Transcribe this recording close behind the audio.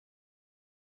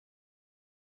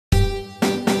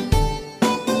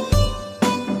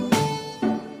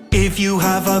you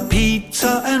have a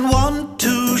pizza and want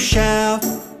to share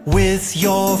with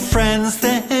your friends,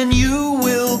 then you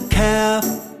will care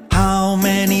how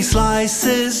many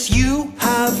slices you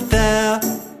have there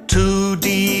to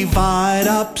divide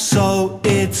up so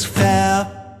it's fair.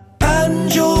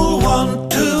 And you'll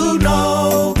want to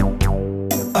know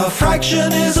a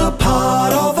fraction is a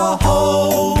part of a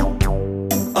whole.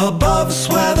 Above's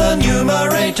where the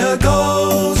numerator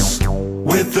goes,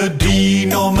 with the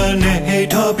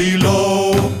denominator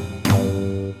below.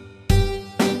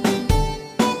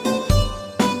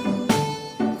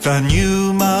 The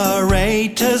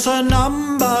numerator's a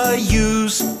number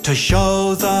used to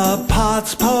show the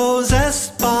parts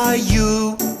possessed by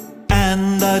you,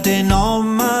 and the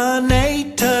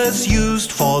denominator's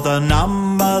used for the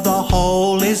number the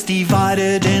whole is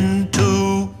divided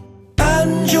into.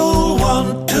 And you'll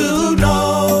want to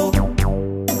know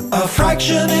a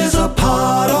fraction is a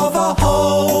part of a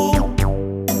whole.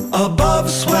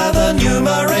 Above's where the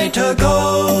numerator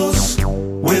goes,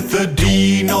 with the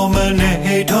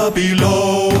denominator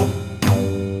below.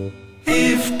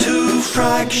 If two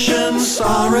fractions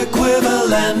are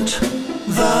equivalent,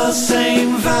 the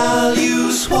same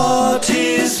value's what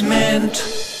is meant.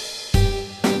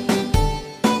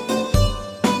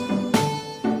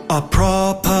 A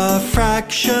proper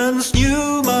fraction's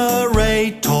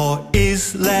numerator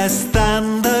is less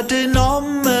than the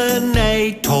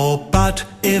denominator, but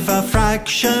if a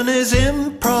fraction is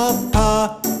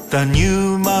improper, the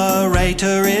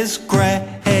numerator is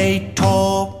greater.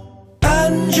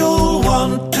 And you'll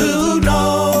want to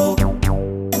know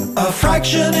a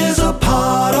fraction is a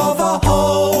part of a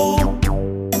whole.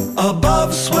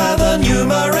 Above's where the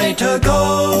numerator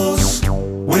goes,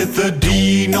 with the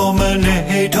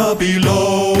denominator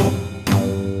below.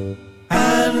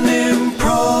 An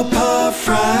improper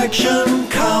fraction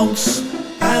counts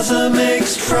as a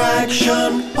mixed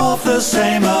fraction of the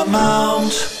same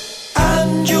amount.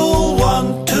 And you'll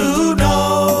want to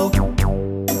know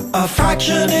a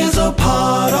fraction is a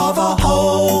part of a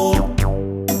whole.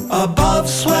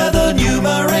 Above's where the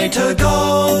numerator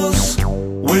goes,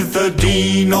 with the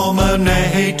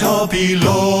denominator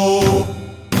below.